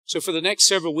So for the next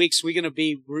several weeks, we're going to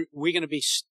be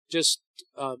just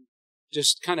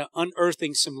kind of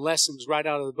unearthing some lessons right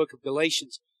out of the book of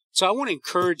Galatians. So I want to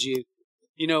encourage you,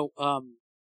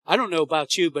 I don't know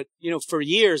about you, but, for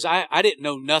years, I didn't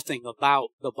know nothing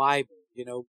about the Bible.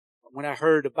 When I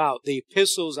heard about the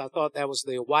epistles, I thought that was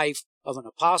the wife of an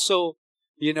apostle,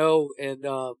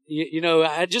 I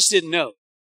just didn't know.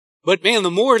 But man,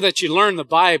 the more that you learn the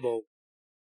Bible,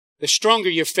 the stronger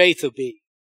your faith will be.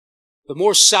 The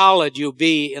more solid you'll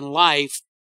be in life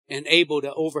and able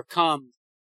to overcome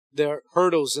the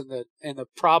hurdles and the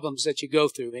problems that you go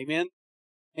through. Amen.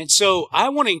 And so I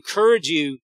want to encourage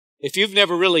you, if you've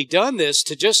never really done this,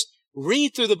 to just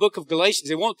read through the book of Galatians.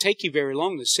 It won't take you very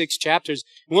long, the 6 chapters.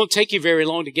 It won't take you very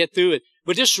long to get through it.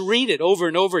 But just read it over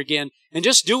and over again, and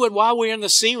just do it while we're in the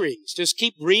series. Just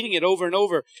keep reading it over and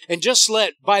over. And just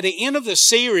by the end of the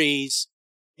series,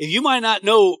 you might not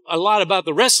know a lot about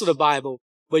the rest of the Bible,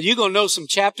 but you're going to know some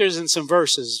chapters and some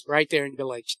verses right there in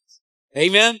Galatians.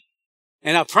 Amen?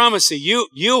 And I promise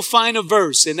you'll find a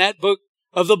verse in that book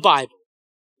of the Bible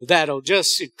that'll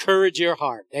just encourage your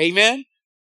heart. Amen?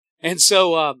 And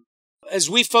so, as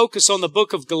we focus on the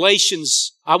book of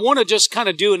Galatians, I want to just kind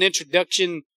of do an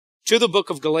introduction to the book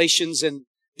of Galatians. And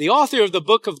the author of the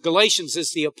book of Galatians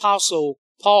is the Apostle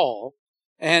Paul.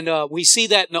 And we see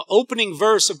that in the opening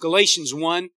verse of Galatians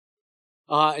 1.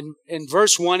 In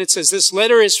verse 1, it says, "This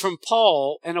letter is from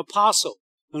Paul, an apostle."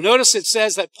 Now notice it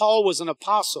says that Paul was an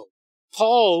apostle.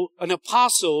 Paul, an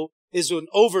apostle, is an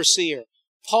overseer.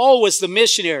 Paul was the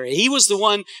missionary. He was the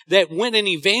one that went and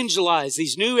evangelized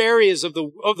these new areas of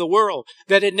the world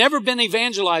that had never been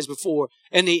evangelized before.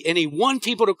 And he won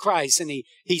people to Christ, and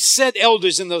he set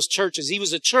elders in those churches. He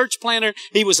was a church planter.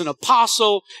 He was an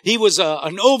apostle. He was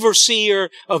an overseer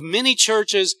of many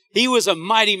churches. He was a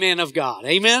mighty man of God.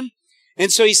 Amen. And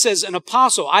so he says, an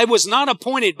apostle. I was not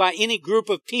appointed by any group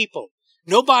of people.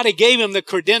 Nobody gave him the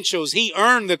credentials. He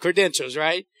earned the credentials,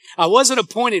 right? I wasn't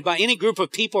appointed by any group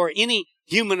of people or any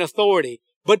human authority,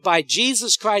 but by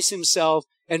Jesus Christ himself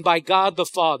and by God the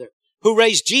Father, who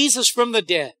raised Jesus from the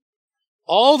dead.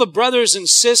 All the brothers and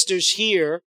sisters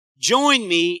here join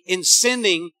me in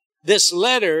sending this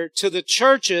letter to the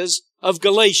churches of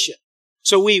Galatia.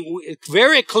 So it's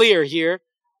very clear here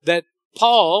that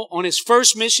Paul, on his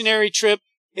first missionary trip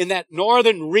in that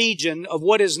northern region of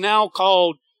what is now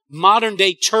called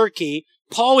modern-day Turkey,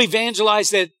 Paul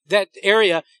evangelized that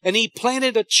area, and he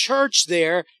planted a church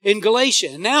there in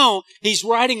Galatia. And now he's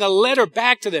writing a letter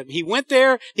back to them. He went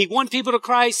there, he won people to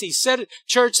Christ, he set a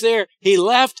church there, he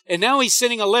left, and now he's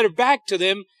sending a letter back to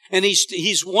them, and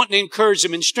he's wanting to encourage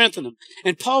them and strengthen them.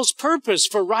 And Paul's purpose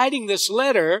for writing this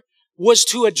letter was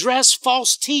to address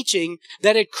false teaching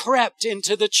that had crept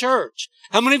into the church.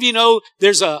 How many of you know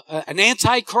there's an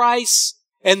antichrist,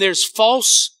 and there's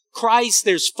false Christ,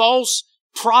 there's false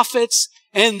prophets,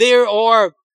 and they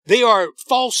are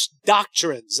false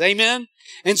doctrines. Amen.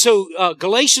 And so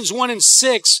Galatians 1 and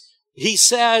 6, he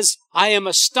says, I am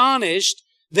astonished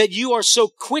that you are so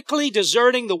quickly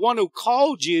deserting the one who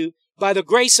called you by the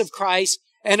grace of Christ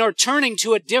and are turning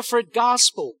to a different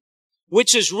gospel,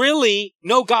 which is really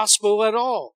no gospel at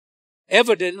all.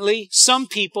 Evidently, some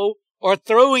people are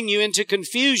throwing you into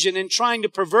confusion and trying to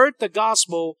pervert the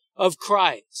gospel of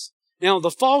Christ. Now,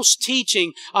 the false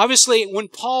teaching, obviously, when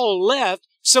Paul left,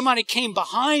 somebody came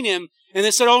behind him and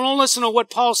they said, oh, don't listen to what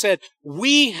Paul said.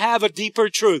 We have a deeper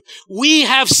truth. We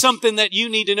have something that you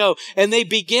need to know. And they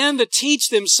began to teach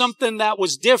them something that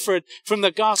was different from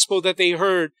the gospel that they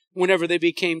heard whenever they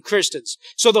became Christians.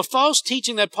 So the false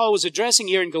teaching that Paul was addressing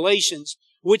here in Galatians,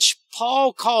 which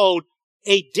Paul called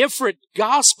a different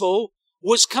gospel,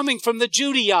 was coming from the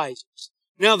Judaizers.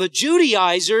 Now, the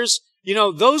Judaizers,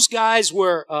 those guys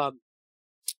were,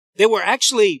 they were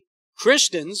actually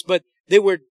Christians, but they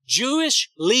were Jewish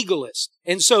legalists.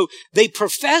 And so they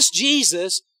professed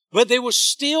Jesus, but they were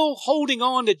still holding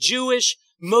on to Jewish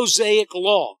Mosaic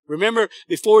law. Remember,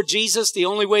 before Jesus, the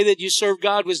only way that you served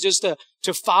God was just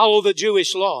to follow the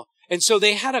Jewish law. And so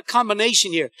they had a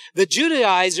combination here. The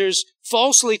Judaizers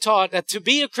falsely taught that to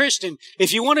be a Christian,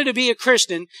 if you wanted to be a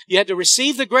Christian, you had to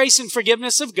receive the grace and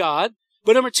forgiveness of God.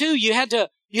 But number two, you had to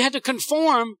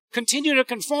continue to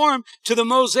conform to the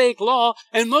Mosaic law.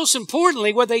 And most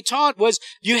importantly, what they taught was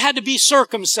you had to be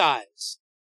circumcised.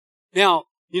 Now,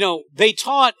 they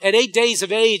taught at 8 days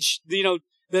of age,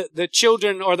 the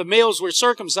children or the males were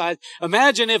circumcised.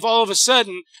 Imagine if all of a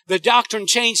sudden the doctrine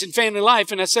changed in family life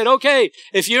and I said, okay,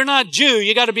 if you're not Jew,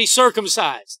 you got to be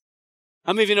circumcised.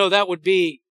 How many of you know that would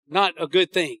be not a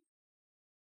good thing?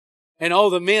 And all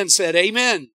the men said,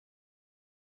 amen.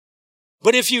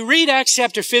 But if you read Acts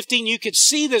chapter 15, you could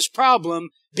see this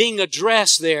problem being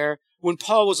addressed there when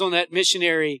Paul was on that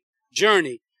missionary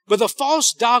journey. But the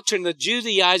false doctrine the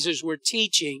Judaizers were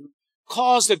teaching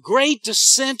caused a great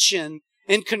dissension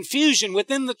and confusion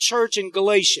within the church in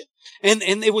Galatia. And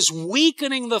it was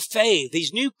weakening the faith.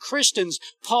 These new Christians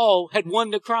Paul had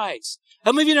won to Christ.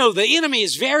 How many of you know the enemy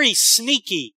is very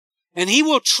sneaky and he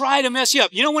will try to mess you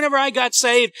up? You know, whenever I got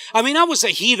saved, I was a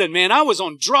heathen, man. I was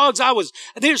on drugs.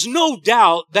 There's no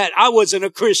doubt that I wasn't a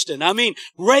Christian.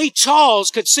 Ray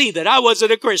Charles could see that I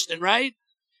wasn't a Christian, right?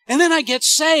 And then I get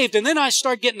saved, and then I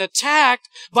start getting attacked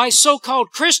by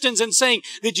so-called Christians and saying,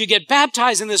 did you get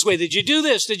baptized in this way? Did you do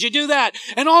this? Did you do that?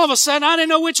 And all of a sudden, I didn't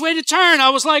know which way to turn. I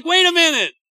was like, wait a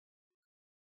minute.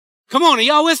 Come on, are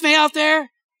y'all with me out there?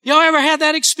 Y'all ever had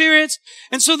that experience?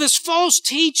 And so this false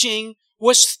teaching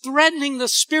was threatening the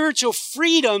spiritual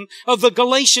freedom of the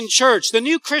Galatian church. The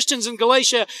new Christians in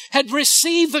Galatia had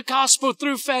received the gospel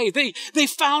through faith. They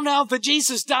found out that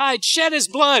Jesus died, shed his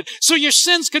blood, so your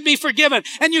sins could be forgiven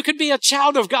and you could be a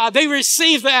child of God. They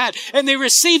received that, and they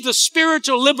received the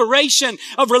spiritual liberation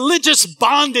of religious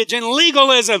bondage and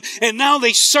legalism, and now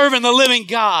they serve in the living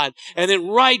God. And then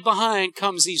right behind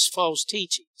comes these false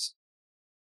teachings.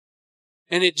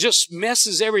 And it just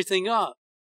messes everything up.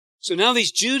 So now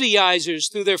these Judaizers,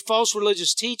 through their false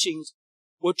religious teachings,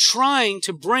 were trying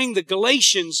to bring the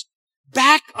Galatians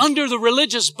back under the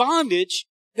religious bondage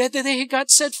that they had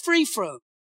got set free from.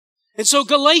 And so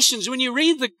Galatians, when you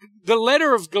read the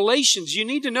letter of Galatians, you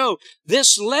need to know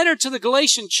this letter to the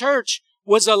Galatian church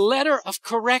was a letter of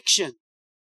correction.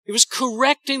 It was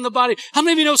correcting the body. How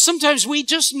many of you know sometimes we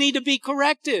just need to be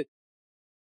corrected?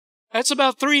 That's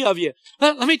about 3 of you.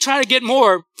 Let me try to get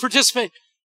more participate.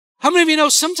 How many of you know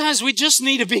sometimes we just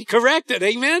need to be corrected?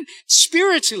 Amen?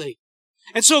 Spiritually.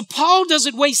 And so Paul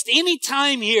doesn't waste any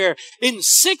time here in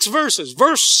 6 verses.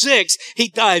 Verse 6, he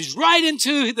dives right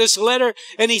into this letter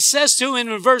and he says to him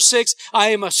in verse 6, I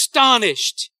am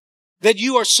astonished that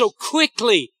you are so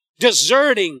quickly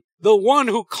deserting the one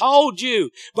who called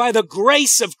you by the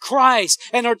grace of Christ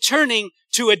and are turning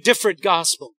to a different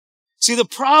gospel. See, the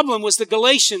problem was the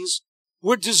Galatians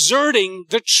were deserting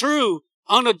the true,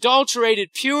 unadulterated,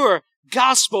 pure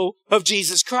gospel of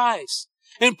Jesus Christ.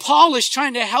 And Paul is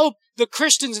trying to help the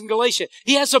Christians in Galatia.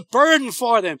 He has a burden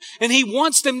for them, and he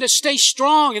wants them to stay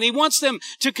strong, and he wants them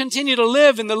to continue to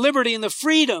live in the liberty and the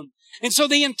freedom. And so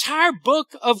the entire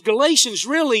book of Galatians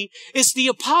really is the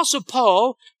Apostle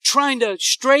Paul trying to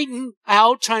straighten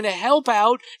out, trying to help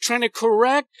out, trying to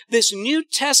correct this New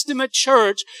Testament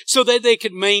church so that they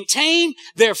could maintain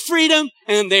their freedom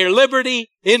and their liberty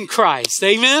in Christ.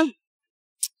 Amen?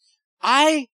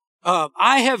 I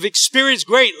have experienced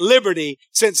great liberty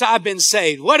since I've been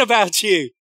saved. What about you?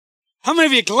 How many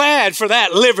of you are glad for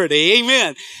that liberty?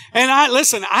 Amen.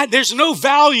 And there's no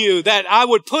value that I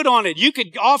would put on it. You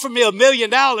could offer me $1 million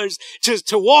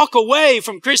to walk away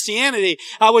from Christianity.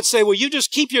 I would say, well, you just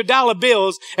keep your dollar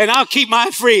bills and I'll keep my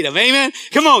freedom. Amen.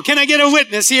 Come on. Can I get a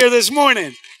witness here this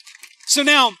morning? So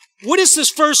now, what is this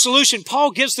first solution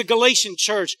Paul gives the Galatian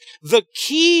church? The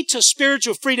key to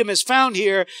spiritual freedom is found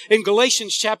here in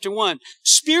Galatians chapter 1.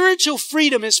 Spiritual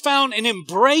freedom is found in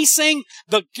embracing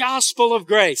the gospel of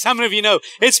grace. How many of you know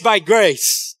it's by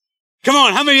grace? Come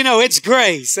on, how many of you know it's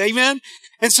grace? Amen?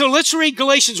 And so let's read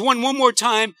Galatians 1 one more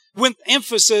time with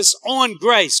emphasis on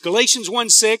grace. Galatians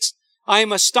 1:6. I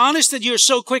am astonished that you are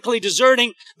so quickly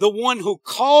deserting the one who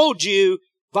called you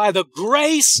by the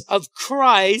grace of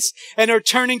Christ and are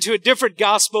turning to a different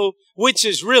gospel, which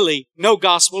is really no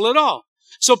gospel at all.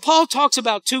 So Paul talks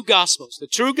about 2 gospels, the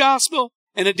true gospel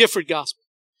and a different gospel.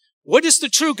 What is the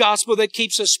true gospel that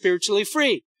keeps us spiritually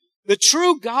free? The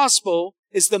true gospel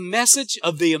is the message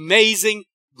of the amazing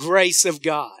grace of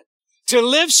God. To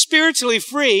live spiritually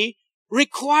free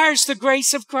requires the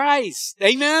grace of Christ.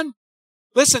 Amen?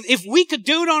 Listen, if we could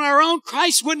do it on our own,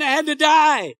 Christ wouldn't have had to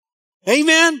die.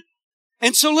 Amen?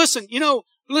 And so listen,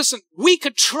 we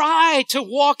could try to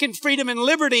walk in freedom and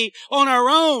liberty on our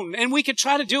own, and we could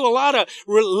try to do a lot of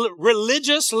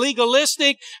religious,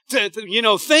 legalistic,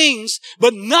 things,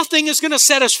 but nothing is going to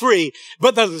set us free.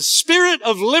 But the spirit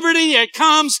of liberty that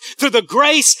comes through the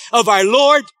grace of our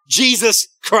Lord Jesus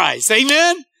Christ.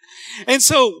 Amen? And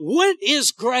so what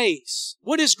is grace?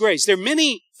 What is grace? There are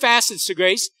many facets to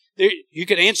grace. You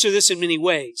could answer this in many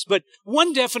ways, but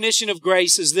one definition of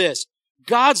grace is this: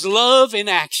 God's love in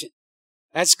action.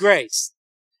 That's grace.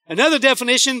 Another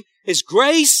definition is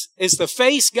grace is the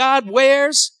face God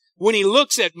wears when he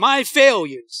looks at my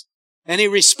failures and he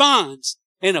responds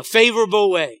in a favorable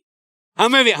way. How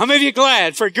many of you are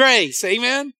glad for grace?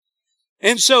 Amen?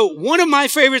 And so one of my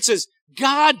favorites is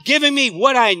God giving me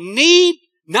what I need,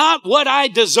 not what I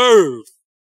deserve.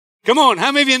 Come on,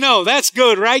 how many of you know? That's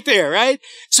good right there, right?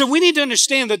 So we need to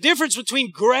understand the difference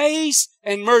between grace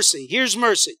and mercy. Here's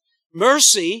mercy.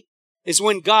 Mercy is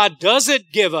when God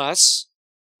doesn't give us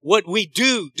what we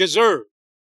do deserve,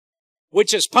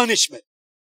 which is punishment,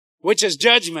 which is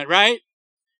judgment, right?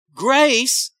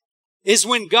 Grace is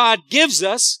when God gives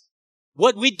us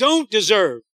what we don't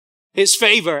deserve, His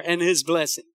favor and His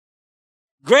blessing.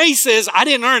 Grace is, I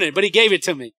didn't earn it, but He gave it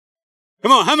to me.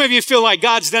 Come on, how many of you feel like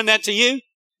God's done that to you?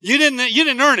 You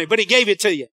didn't earn it, but He gave it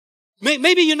to you.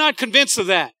 Maybe you're not convinced of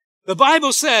that. The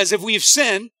Bible says if we've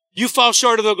sinned, you fall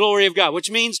short of the glory of God, which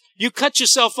means you cut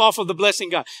yourself off of the blessing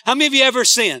of God. How many of you ever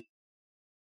sinned?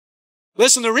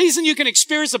 Listen, the reason you can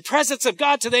experience the presence of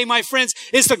God today, my friends,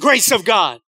 is the grace of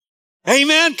God.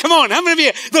 Amen. Come on. How many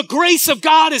of you? The grace of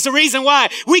God is the reason why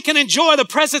we can enjoy the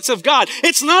presence of God.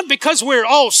 It's not because we're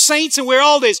all saints and we're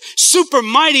all these super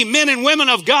mighty men and women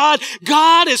of God.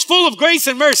 God is full of grace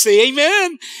and mercy.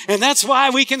 Amen. And that's why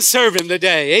we can serve Him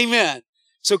today. Amen.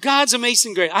 So God's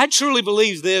amazing grace. I truly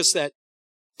believe this, that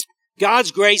God's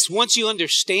grace, once you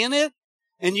understand it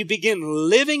and you begin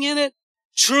living in it,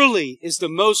 truly is the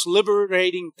most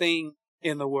liberating thing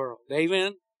in the world.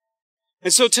 Amen.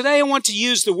 And so today I want to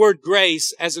use the word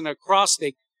grace as an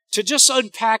acrostic to just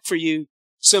unpack for you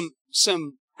some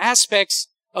aspects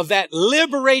of that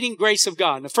liberating grace of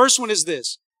God. And the first one is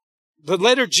this. The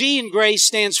letter G in grace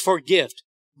stands for gift.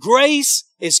 Grace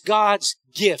is God's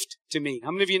gift to me. How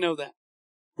many of you know that?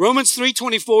 Romans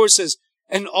 3:24 says,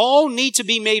 and all need to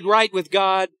be made right with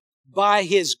God by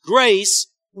His grace,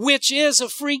 which is a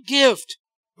free gift.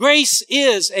 Grace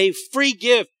is a free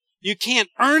gift. You can't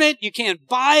earn it. You can't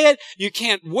buy it. You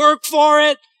can't work for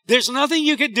it. There's nothing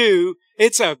you could do.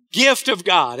 It's a gift of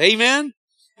God. Amen.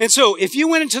 And so if you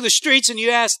went into the streets and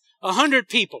you asked 100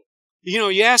 people,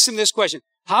 you asked them this question,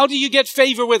 how do you get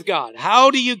favor with God? How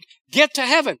do you get to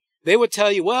heaven? They would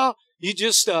tell you, well, you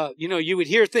just, you would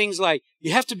hear things like,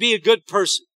 you have to be a good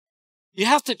person. You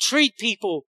have to treat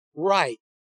people right.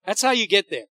 That's how you get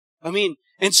there.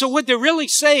 And so what they're really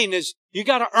saying is you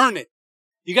got to earn it.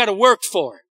 You got to work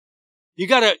for it. You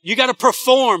gotta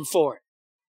perform for it.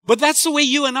 But that's the way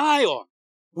you and I are.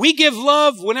 We give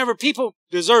love whenever people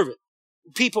deserve it.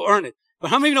 People earn it. But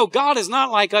how many of you know God is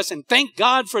not like us, and thank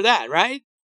God for that, right?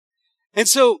 And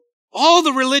so all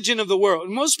the religion of the world,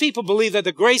 most people believe that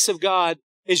the grace of God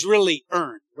is really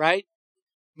earned, right?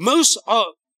 Most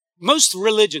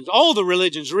religions, all the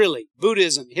religions really,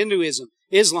 Buddhism, Hinduism,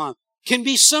 Islam, can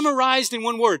be summarized in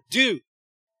one word, do.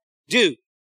 Do.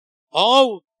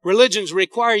 All religions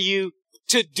require you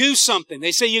to do something.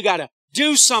 They say you got to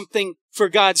do something for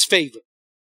God's favor.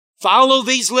 Follow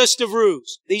these list of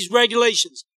rules, these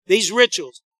regulations, these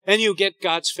rituals, and you'll get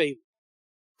God's favor.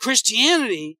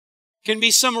 Christianity can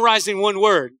be summarized in one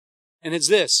word, and it's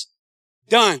this.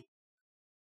 Done.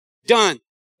 Done.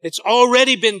 It's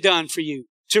already been done for you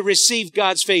to receive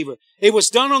God's favor. It was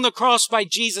done on the cross by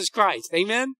Jesus Christ.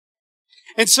 Amen?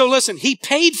 And so listen, He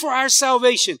paid for our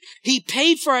salvation. He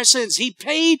paid for our sins. He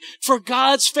paid for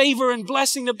God's favor and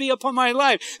blessing to be upon my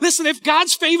life. Listen, if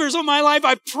God's favor is on my life,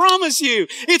 I promise you,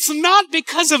 it's not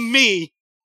because of me.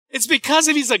 It's because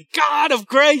He's a God of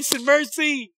grace and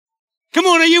mercy. Come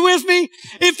on, are you with me?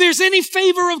 If there's any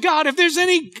favor of God, if there's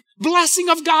any blessing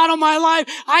of God on my life,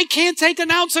 I can't take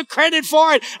an ounce of credit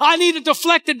for it. I need to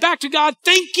deflect it back to God.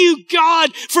 Thank you,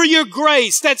 God, for your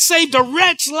grace that saved a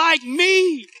wretch like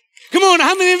me. Come on,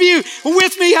 how many of you are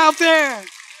with me out there?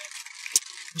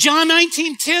 John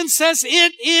 19:10 says,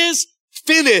 it is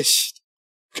finished.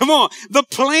 Come on. The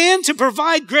plan to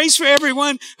provide grace for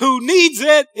everyone who needs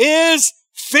it is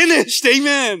finished.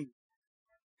 Amen.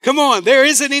 Come on. There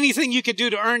isn't anything you can do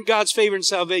to earn God's favor and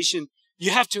salvation.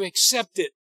 You have to accept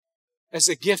it as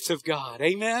a gift of God.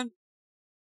 Amen.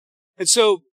 And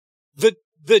so the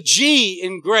G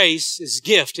in grace is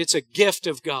gift. It's a gift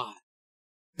of God.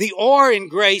 The R in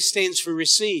grace stands for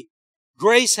receive.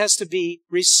 Grace has to be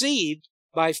received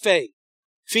by faith.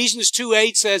 Ephesians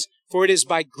 2:8 says, for it is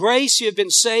by grace you have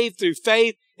been saved through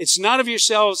faith. It's not of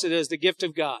yourselves, it is the gift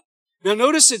of God. Now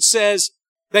notice it says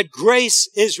that grace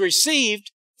is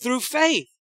received through faith.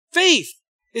 Faith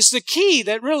is the key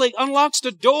that really unlocks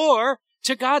the door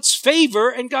to God's favor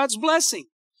and God's blessing.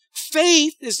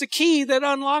 Faith is the key that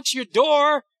unlocks your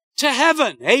door to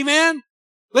heaven. Amen?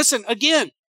 Listen,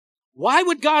 again, why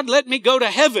would God let me go to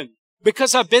heaven?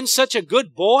 Because I've been such a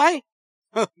good boy?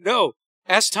 No.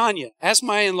 Ask Tanya. Ask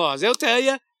my in-laws. They'll tell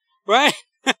you. Right?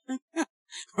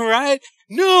 Right?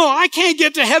 No, I can't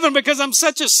get to heaven because I'm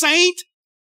such a saint.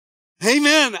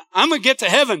 Amen. I'm going to get to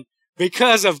heaven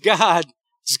because of God's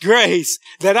grace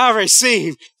that I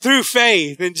received through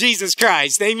faith in Jesus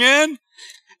Christ. Amen.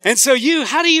 And so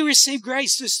how do you receive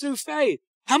grace? Just through faith.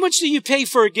 How much do you pay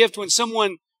for a gift when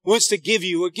someone wants to give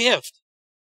you a gift?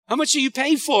 How much do you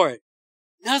pay for it?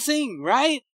 Nothing,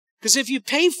 right? Because if you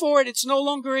pay for it, it's no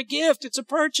longer a gift. It's a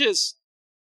purchase.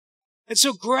 And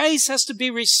so grace has to be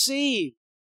received.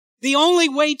 The only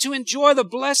way to enjoy the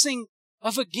blessing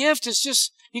of a gift is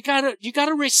just, you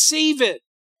gotta receive it.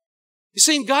 You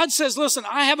see, and God says, listen,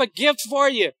 I have a gift for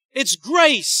you. It's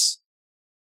grace.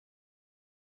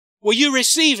 Will you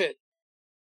receive it?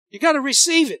 You gotta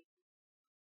receive it.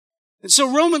 And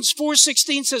so Romans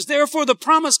 4:16 says, therefore the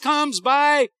promise comes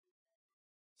by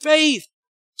faith,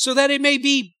 so that it may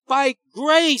be by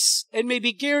grace and may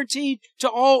be guaranteed to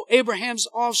all Abraham's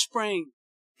offspring.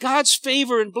 God's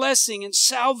favor and blessing and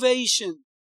salvation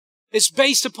is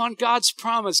based upon God's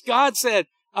promise. God said,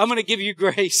 I'm going to give you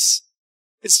grace.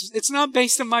 It's not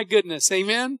based on my goodness.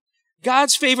 Amen.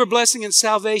 God's favor, blessing, and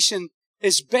salvation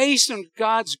is based on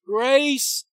God's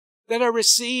grace that are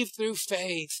received through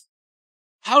faith.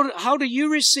 How do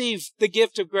you receive the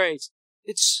gift of grace?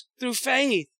 It's through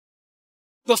faith.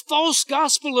 The false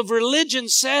gospel of religion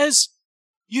says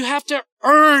you have to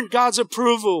earn God's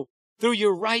approval through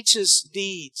your righteous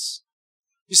deeds.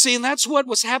 You see, and that's what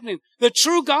was happening. The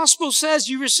true gospel says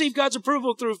you receive God's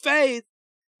approval through faith.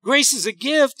 Grace is a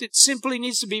gift. It simply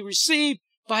needs to be received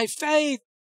by faith.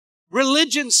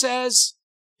 Religion says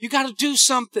you got to do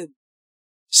something.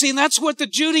 See, and that's what the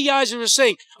Judaizers are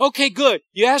saying. Okay, good.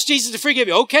 You asked Jesus to forgive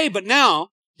you. Okay, but now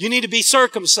you need to be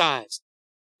circumcised.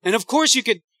 And of course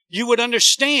you would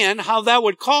understand how that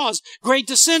would cause great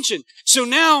dissension. So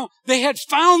now they had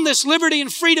found this liberty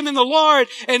and freedom in the Lord,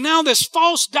 and now this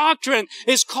false doctrine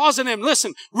is causing them.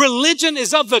 Listen, religion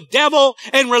is of the devil,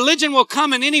 and religion will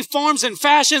come in any forms and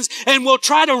fashions and will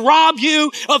try to rob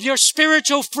you of your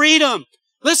spiritual freedom.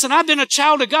 Listen, I've been a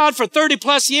child of God for 30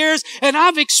 plus years, and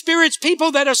I've experienced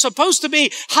people that are supposed to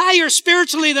be higher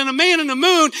spiritually than a man in the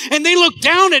moon, and they look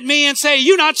down at me and say,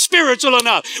 you're not spiritual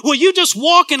enough. Will you just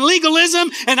walk in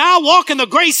legalism, and I'll walk in the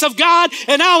grace of God,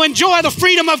 and I'll enjoy the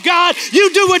freedom of God?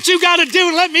 You do what you got to do,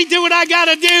 and let me do what I got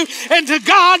to do, and to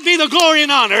God be the glory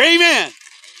and honor. Amen.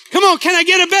 Come on, can I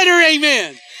get a better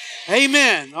amen?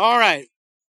 Amen. All right.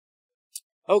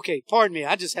 Okay, pardon me.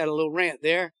 I just had a little rant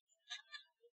there.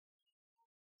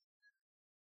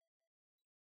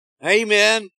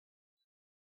 Amen.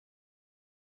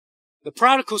 The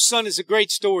prodigal son is a great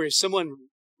story of someone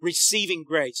receiving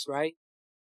grace, right?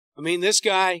 I mean, this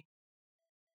guy,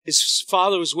 his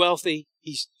father was wealthy.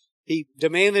 He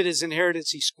demanded his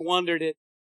inheritance. He squandered it.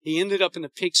 He ended up in the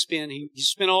pig pen. He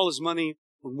spent all his money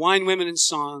on wine, women, and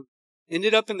song.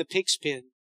 Ended up in the pig pen.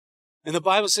 And the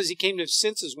Bible says he came to his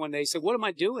senses one day. He said, what am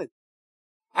I doing?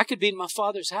 I could be in my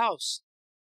father's house.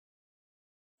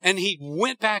 And he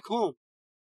went back home.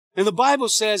 And the Bible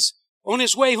says, on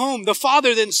his way home, the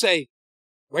father didn't say,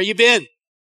 where you been?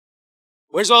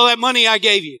 Where's all that money I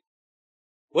gave you?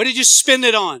 What did you spend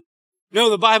it on? No,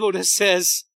 the Bible just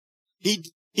says, he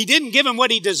didn't give him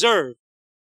what he deserved.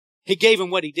 He gave him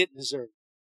what he didn't deserve.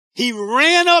 He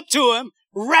ran up to him,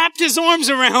 wrapped his arms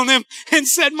around him, and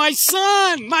said, my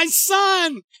son,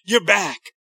 you're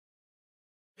back.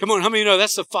 Come on, how many of you know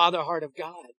that's the father heart of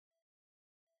God?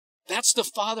 That's the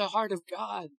father heart of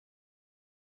God.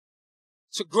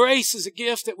 So grace is a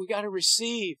gift that we got to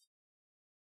receive.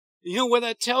 You know what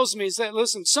that tells me is that,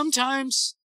 listen,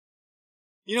 sometimes,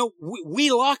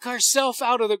 we lock ourselves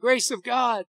out of the grace of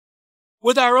God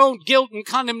with our own guilt and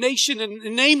condemnation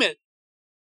and name it.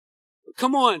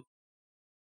 Come on.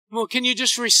 Can you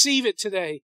just receive it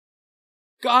today?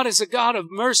 God is a God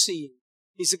of mercy.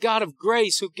 He's a God of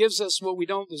grace who gives us what we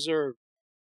don't deserve.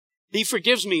 He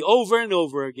forgives me over and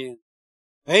over again.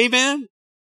 Amen.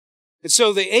 And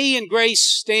so the A in grace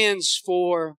stands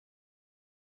for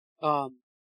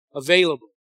available.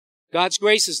 God's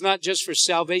grace is not just for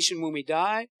salvation when we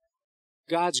die.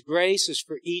 God's grace is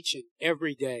for each and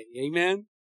every day. Amen.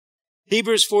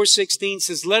 Hebrews 4:16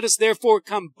 says, let us therefore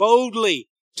come boldly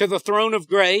to the throne of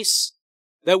grace,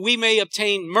 that we may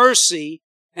obtain mercy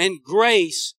and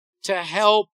grace to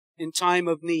help in time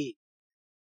of need.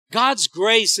 God's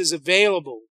grace is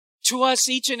available to us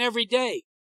each and every day.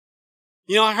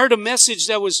 I heard a message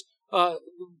that was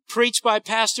preached by a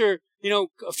pastor,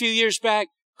 a few years back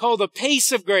called The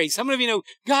Pace of Grace. How many of you know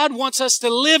God wants us to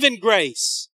live in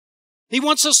grace? He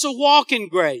wants us to walk in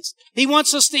grace. He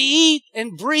wants us to eat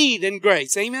and breathe in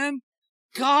grace. Amen?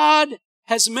 God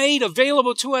has made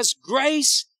available to us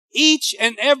grace each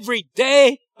and every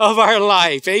day of our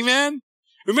life. Amen?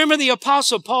 Remember the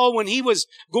Apostle Paul when he was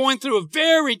going through a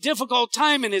very difficult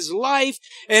time in his life,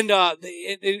 and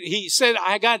he said,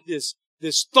 I got this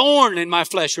thorn in my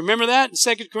flesh. Remember that in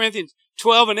 2 Corinthians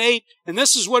 12 and 8. And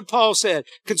this is what Paul said.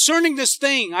 Concerning this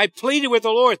thing, I pleaded with the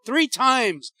Lord 3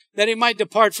 times that he might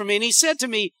depart from me. And he said to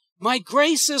me, my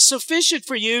grace is sufficient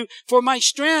for you, for my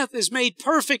strength is made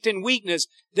perfect in weakness.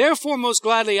 Therefore, most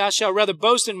gladly, I shall rather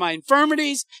boast in my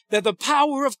infirmities, that the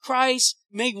power of Christ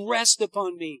may rest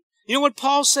upon me. You know what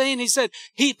Paul's saying?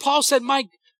 Paul said, my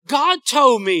God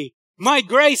told me my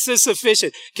grace is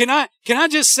sufficient. Can I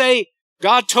just say,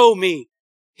 God told me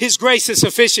his grace is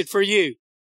sufficient for you.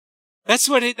 That's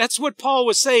what Paul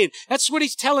was saying. That's what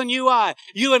he's telling you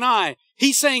and I.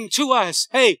 He's saying to us,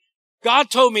 hey, God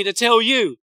told me to tell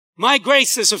you, my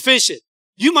grace is sufficient.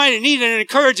 You might have needed an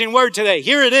encouraging word today.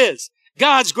 Here it is.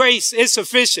 God's grace is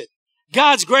sufficient.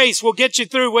 God's grace will get you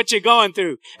through what you're going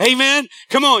through. Amen?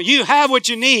 Come on, you have what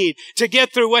you need to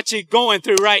get through what you're going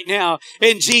through right now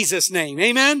in Jesus' name.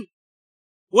 Amen?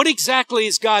 What exactly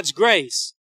is God's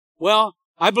grace? Well,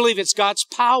 I believe it's God's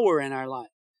power in our life.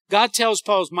 God tells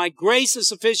Paul, my grace is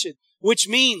sufficient, which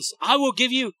means I will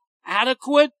give you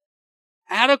adequate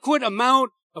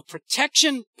amount of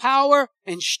protection, power,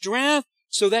 and strength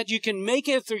so that you can make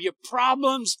it through your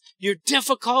problems, your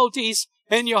difficulties,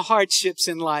 and your hardships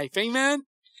in life. Amen?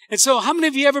 And so how many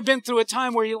of you ever been through a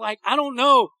time where you're like, I don't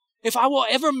know if I will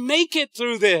ever make it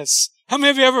through this? How many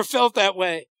of you ever felt that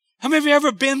way? How many of you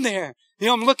ever been there? You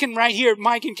know, I'm looking right here at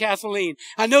Mike and Kathleen.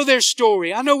 I know their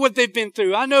story. I know what they've been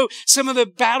through. I know some of the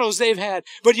battles they've had.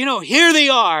 But you know, here they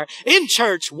are in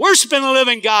church, worshiping the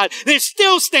living God. They're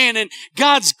still standing.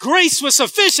 God's grace was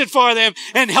sufficient for them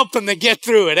and helped them to get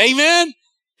through it. Amen?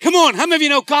 Come on. How many of you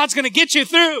know God's going to get you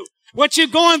through what you're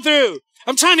going through?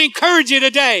 I'm trying to encourage you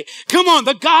today. Come on.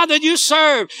 The God that you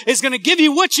serve is going to give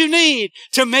you what you need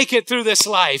to make it through this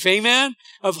life. Amen?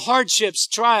 Of hardships,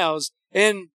 trials,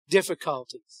 and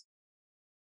difficulties.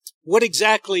 What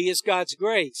exactly is God's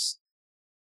grace?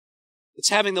 It's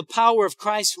having the power of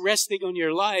Christ resting on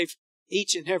your life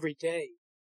each and every day.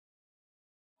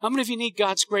 How many of you need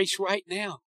God's grace right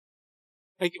now?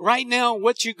 Like right now,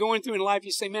 what you're going through in life,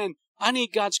 you say, man, I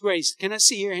need God's grace. Can I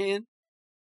see your hand?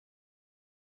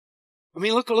 I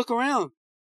mean, look around.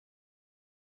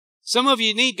 Some of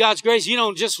you need God's grace. You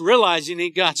don't just realize you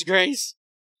need God's grace.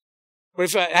 But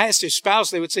if I asked your spouse,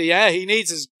 they would say, yeah, he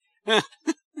needs his...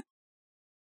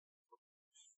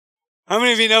 How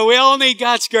many of you know we all need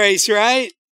God's grace,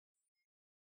 right?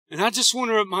 And I just want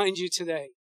to remind you today,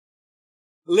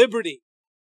 liberty,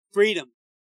 freedom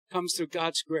comes through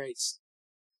God's grace.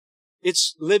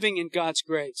 It's living in God's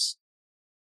grace.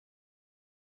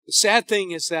 The sad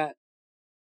thing is that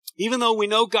even though we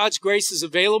know God's grace is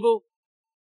available,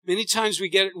 many times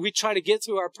we try to get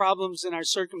through our problems and our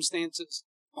circumstances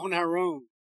on our own.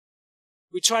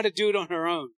 We try to do it on our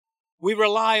own. We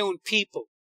rely on people.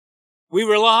 We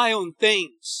rely on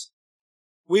things.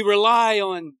 We rely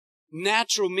on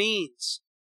natural means.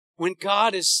 When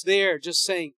God is there just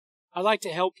saying, I'd like to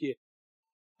help you.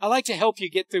 I'd like to help you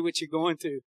get through what you're going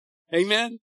through.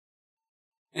 Amen?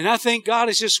 And I think God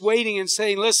is just waiting and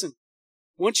saying, listen,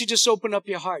 won't you just open up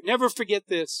your heart? Never forget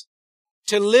this.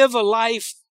 To live a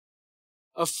life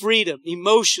of freedom,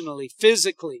 emotionally,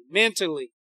 physically,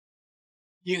 mentally,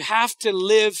 you have to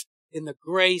live in the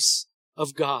grace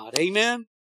of God. Amen?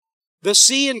 The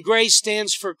C in grace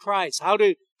stands for Christ. How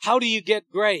do you get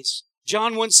grace?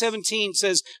 John 1:17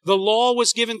 says, the law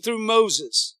was given through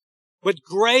Moses, but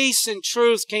grace and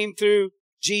truth came through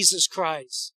Jesus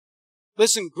Christ.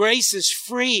 Listen, grace is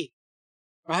free,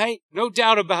 right? No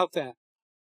doubt about that.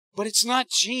 But it's not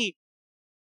cheap.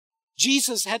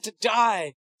 Jesus had to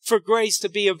die for grace to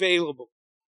be available.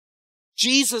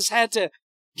 Jesus had to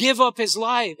give up his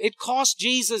life. It cost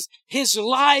Jesus his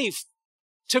life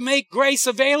to make grace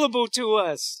available to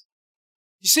us.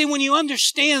 You see, when you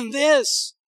understand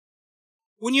this,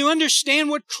 when you understand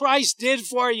what Christ did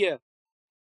for you,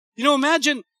 you know,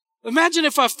 imagine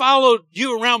if I followed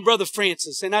you around, Brother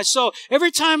Francis, and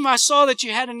every time I saw that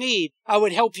you had a need, I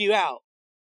would help you out.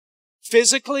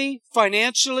 Physically,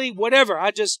 financially, whatever.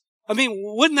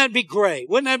 Wouldn't that be great?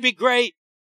 Wouldn't that be great?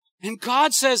 And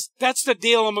God says, that's the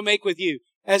deal I'm going to make with you.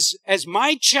 As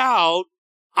my child,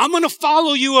 I'm going to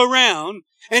follow you around.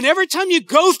 And every time you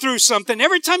go through something,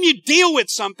 every time you deal with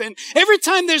something, every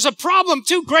time there's a problem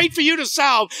too great for you to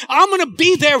solve, I'm going to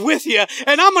be there with you.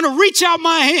 And I'm going to reach out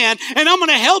my hand and I'm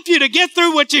going to help you to get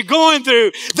through what you're going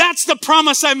through. That's the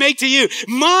promise I make to you.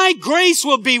 My grace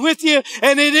will be with you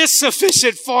and it is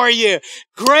sufficient for you.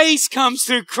 Grace comes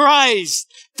through Christ.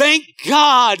 Thank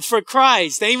God for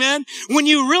Christ. Amen. When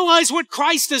you realize what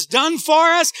Christ has done for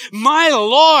us, my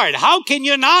Lord, how can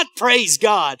you not praise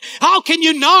God? How can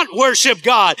you not worship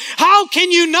God? How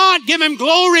can you not give him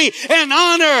glory and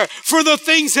honor for the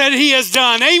things that he has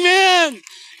done? Amen.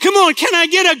 Come on, can I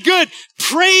get a good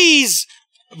praise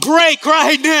break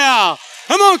right now?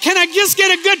 Come on, can I just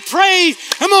get a good praise?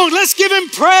 Come on, let's give him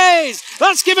praise.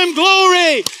 Let's give him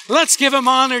glory. Let's give him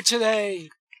honor today.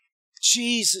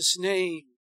 Jesus' name.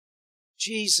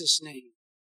 Jesus' name.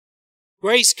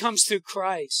 Grace comes through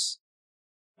Christ.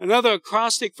 Another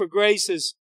acrostic for grace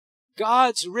is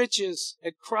God's riches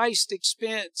at Christ's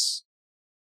expense.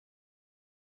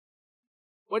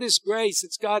 What is grace?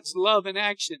 It's God's love in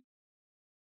action.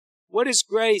 What is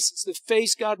grace? It's the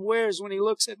face God wears when he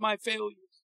looks at my failures.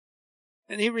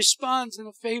 And he responds in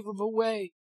a favorable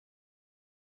way.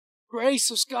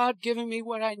 Grace is God giving me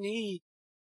what I need,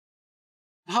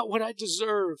 not what I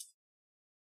deserve.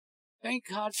 Thank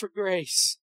God for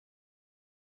grace.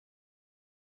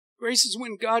 Grace is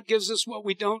when God gives us what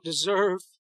we don't deserve,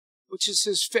 which is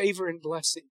his favor and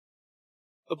blessing.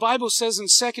 The Bible says in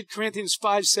 2 Corinthians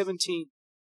 5:17,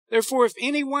 therefore, if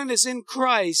anyone is in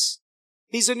Christ,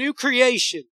 he's a new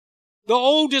creation. The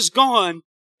old is gone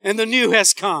and the new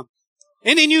has come.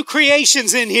 Any new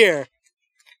creations in here?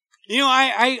 You know,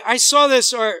 I saw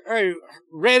this or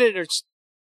read it or,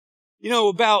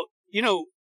 about,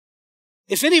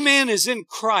 if any man is in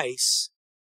Christ,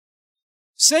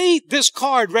 say this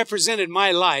card represented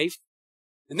my life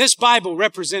and this Bible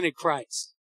represented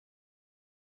Christ.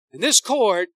 And this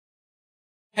cord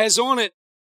has on it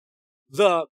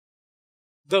the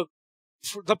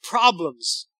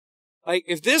problems. Like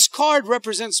if this card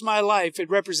represents my life, it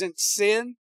represents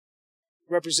sin,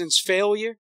 represents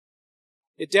failure.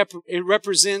 It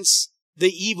represents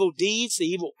the evil deeds, the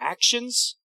evil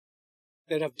actions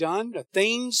that I've done, the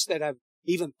things that I've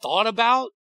even thought about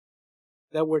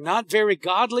that were not very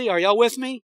godly. Are y'all with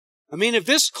me? I mean, if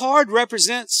this card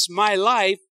represents my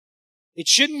life, it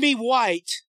shouldn't be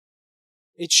white.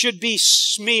 It should be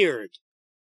smeared.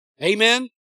 Amen?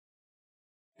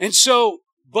 And so,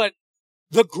 but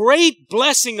the great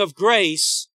blessing of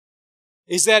grace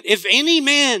is that if any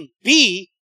man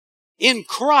be in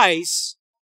Christ,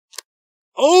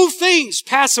 old things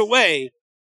pass away,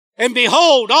 and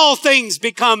behold, all things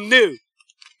become new.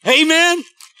 Amen?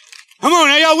 Come on,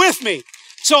 are y'all with me?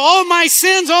 So all my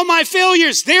sins, all my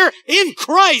failures, they're in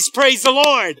Christ, praise the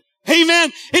Lord.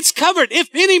 Amen. It's covered. If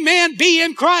any man be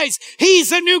in Christ,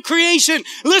 he's a new creation.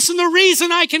 Listen, the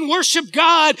reason I can worship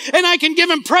God and I can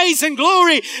give him praise and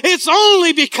glory, it's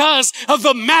only because of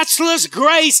the matchless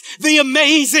grace, the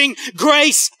amazing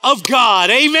grace of God.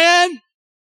 Amen.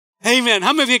 Amen.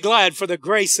 How many of you are glad for the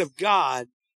grace of God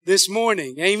this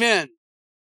morning? Amen.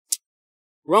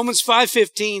 Romans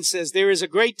 5:15 says, there is a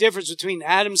great difference between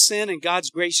Adam's sin and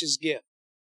God's gracious gift.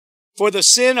 For the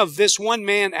sin of this one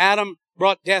man, Adam,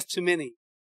 brought death to many.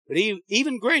 But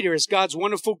even greater is God's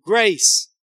wonderful grace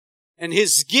and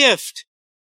his gift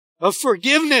of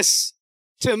forgiveness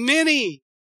to many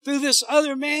through this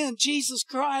other man, Jesus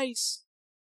Christ.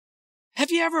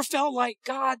 Have you ever felt like,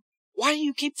 God, why do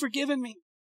you keep forgiving me?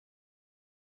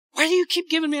 Why do you keep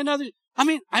giving me another? I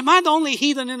mean, am I the only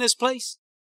heathen in this place?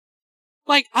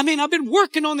 I've been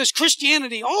working on this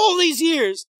Christianity all these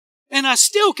years, and I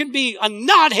still can be a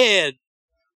knothead.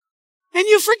 And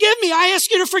you forgive me. I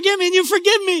ask you to forgive me, and you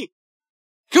forgive me.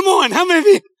 Come on, how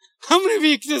many of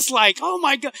you just like, oh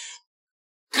my God.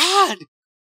 God,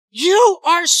 you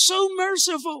are so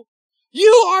merciful.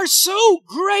 You are so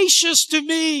gracious to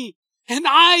me. And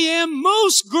I am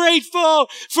most grateful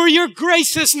for your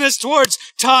graciousness towards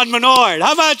Todd Menard.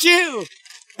 How about you?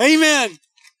 Amen.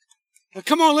 Now,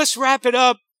 come on, let's wrap it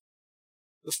up.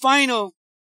 The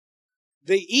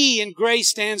E in grace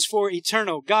stands for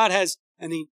eternal. God has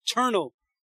an eternal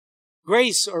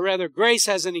grace, or rather, grace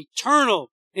has an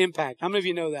eternal impact. How many of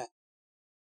you know that?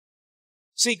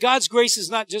 See, God's grace is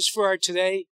not just for our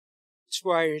today, it's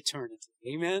for our eternity.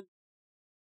 Amen?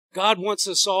 God wants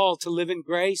us all to live in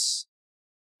grace,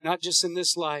 not just in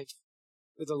this life,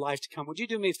 but the life to come. Would you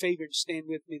do me a favor and stand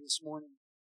with me this morning?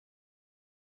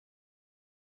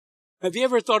 Have you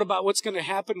ever thought about what's going to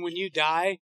happen when you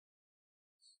die?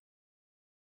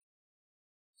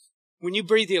 When you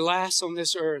breathe your last on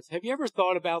this earth, have you ever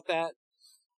thought about that?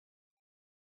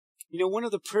 You know, one of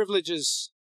the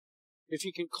privileges, if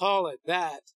you can call it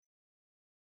that,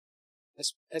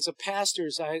 as a pastor,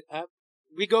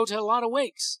 we go to a lot of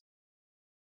wakes.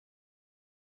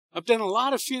 I've done a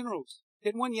lot of funerals.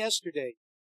 Did one yesterday.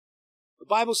 The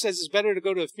Bible says it's better to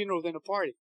go to a funeral than a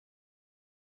party.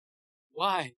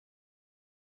 Why?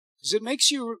 Because it makes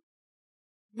you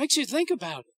think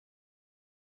about it.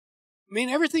 I mean,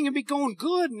 everything can be going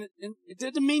good, and it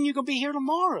doesn't mean you're going to be here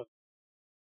tomorrow.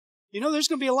 You know, there's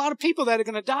going to be a lot of people that are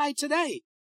going to die today.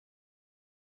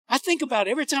 I think about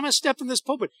it every time I step in this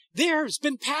pulpit. There's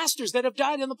been pastors that have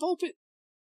died in the pulpit.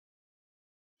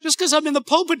 Just because I'm in the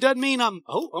pulpit doesn't mean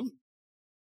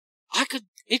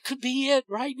it could be it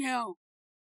right now.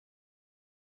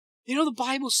 You know, the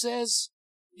Bible says,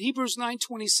 Hebrews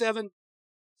 9:27,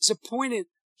 is appointed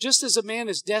just as a man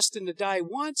is destined to die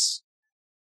once,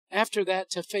 after that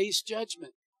to face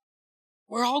judgment.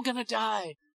 We're all going to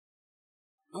die.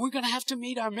 And we're going to have to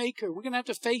meet our Maker. We're going to have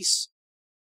to face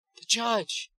the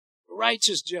judge, the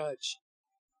righteous judge.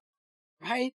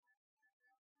 Right?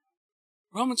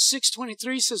 Romans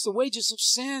 6:23 says the wages of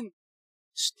sin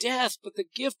is death, but the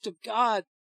gift of God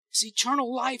is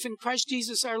eternal life in Christ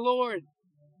Jesus our Lord.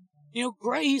 You know,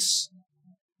 grace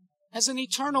has an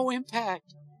eternal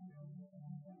impact.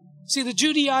 See, the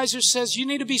Judaizer says you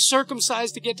need to be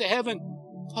circumcised to get to heaven.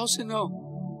 Paul said, no.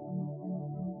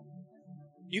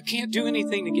 You can't do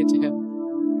anything to get to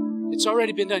heaven. It's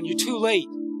already been done. You're too late.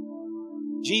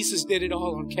 Jesus did it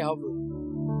all on Calvary.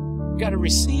 You've got to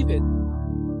receive it.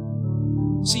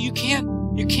 See, you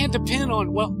can't depend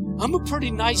on, well, I'm a pretty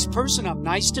nice person. I'm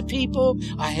nice to people.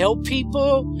 I help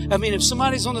people. I mean, if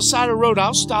somebody's on the side of the road,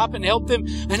 I'll stop and help them.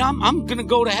 And I'm going to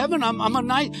go to heaven. I'm a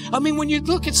nice, I mean, when you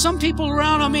look at some people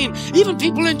around, I mean, even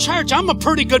people in church, I'm a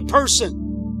pretty good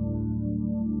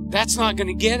person. That's not going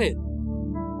to get it.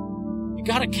 You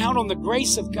got to count on the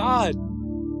grace of God,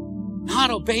 not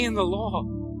obeying the law.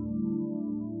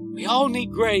 We all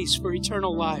need grace for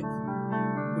eternal life.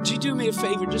 Would you do me a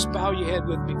favor? Just bow your head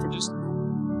with me for just a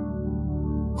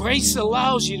moment. Grace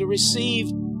allows you to receive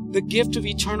the gift of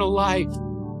eternal life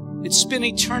and spend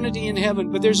eternity in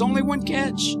heaven. But there's only one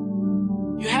catch.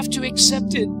 You have to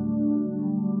accept it.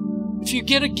 If you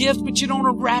get a gift but you don't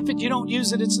unwrap it, you don't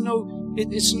use it,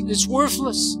 it's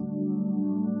worthless.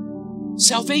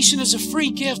 Salvation is a free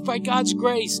gift by God's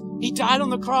grace. He died on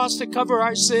the cross to cover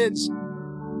our sins.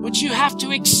 But you have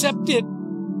to accept it.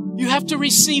 You have to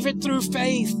receive it through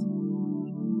faith.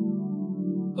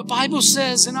 The Bible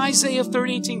says in Isaiah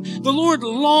 30:18, the Lord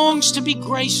longs to be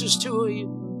gracious to you.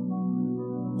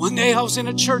 One day I was in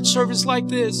a church service like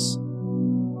this,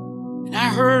 and I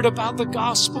heard about the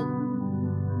gospel.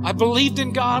 I believed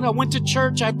in God. I went to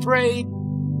church. I prayed.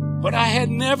 But I had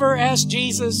never asked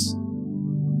Jesus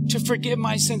to forgive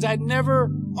my sins. I'd never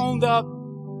owned up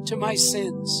to my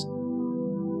sins.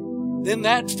 Then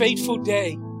that fateful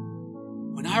day,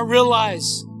 when I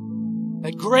realized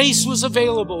that grace was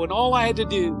available and all I had to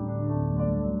do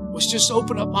was just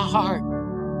open up my heart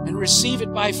and receive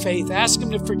it by faith, ask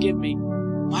Him to forgive me,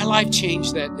 my life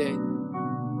changed that day.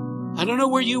 I don't know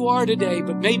where you are today,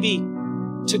 but maybe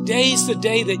today's the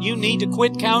day that you need to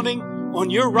quit counting on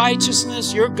your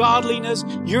righteousness, your godliness,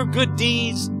 your good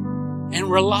deeds,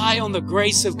 and rely on the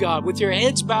grace of God. With your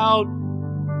heads bowed,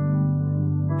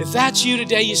 if that's you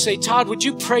today, you say, Todd, would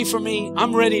you pray for me?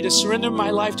 I'm ready to surrender my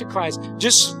life to Christ.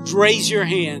 Just raise your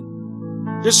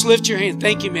hand. Just lift your hand.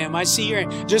 Thank you, ma'am. I see your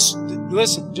hand. Just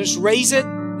listen, just raise it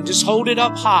and just hold it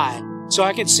up high so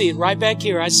I can see it. Right back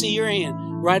here, I see your hand.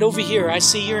 Right over here, I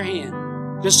see your hand.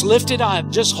 Just lift it up.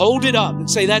 Just hold it up and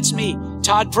say, that's me.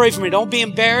 Todd, pray for me. Don't be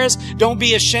embarrassed. Don't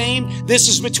be ashamed. This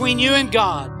is between you and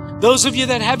God. Those of you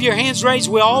that have your hands raised,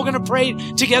 we're all going to pray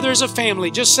together as a family.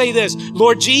 Just say this,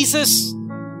 Lord Jesus,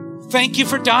 thank you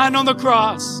for dying on the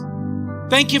cross.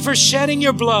 Thank you for shedding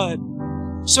your blood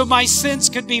so my sins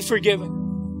could be forgiven.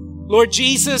 Lord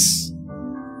Jesus,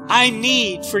 I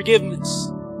need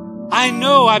forgiveness. I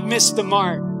know I've missed the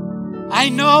mark. I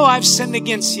know I've sinned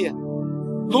against you.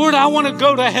 Lord, I want to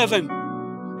go to heaven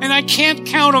and I can't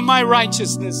count on my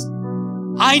righteousness.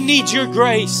 I need your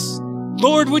grace.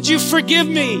 Lord, would you forgive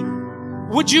me?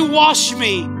 Would you wash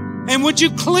me? And would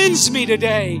you cleanse me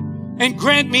today and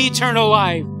grant me eternal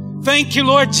life? Thank you,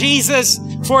 Lord Jesus,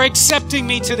 for accepting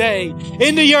me today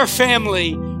into your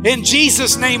family. In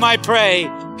Jesus' name I pray.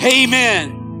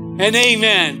 Amen and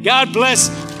amen. God bless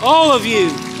all of you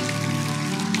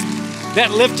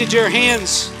that lifted your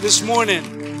hands this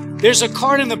morning. There's a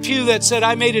card in the pew that said,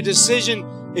 I made a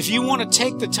decision. If you want to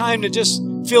take the time to just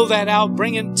fill that out,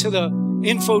 bring it to the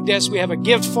info desk. We have a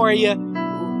gift for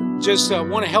you. Just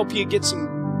want to help you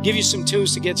give you some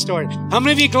tools to get started. How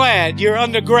many of you glad you're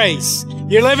under grace?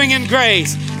 You're living in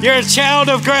grace. You're a child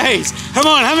of grace. Come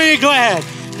on, how many are glad?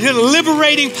 The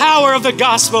liberating power of the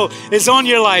gospel is on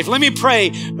your life. Let me pray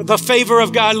the favor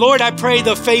of God. Lord, I pray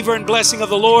the favor and blessing of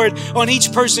the Lord on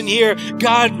each person here.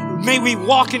 God, may we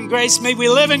walk in grace. May we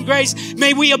live in grace.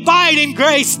 May we abide in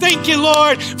grace. Thank you,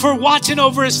 Lord, for watching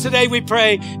over us today, we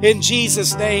pray in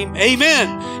Jesus' name.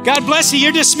 Amen. God bless you.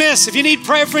 You're dismissed. If you need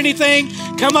prayer for anything,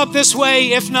 come up this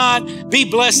way. If not, be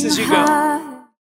blessed as you go.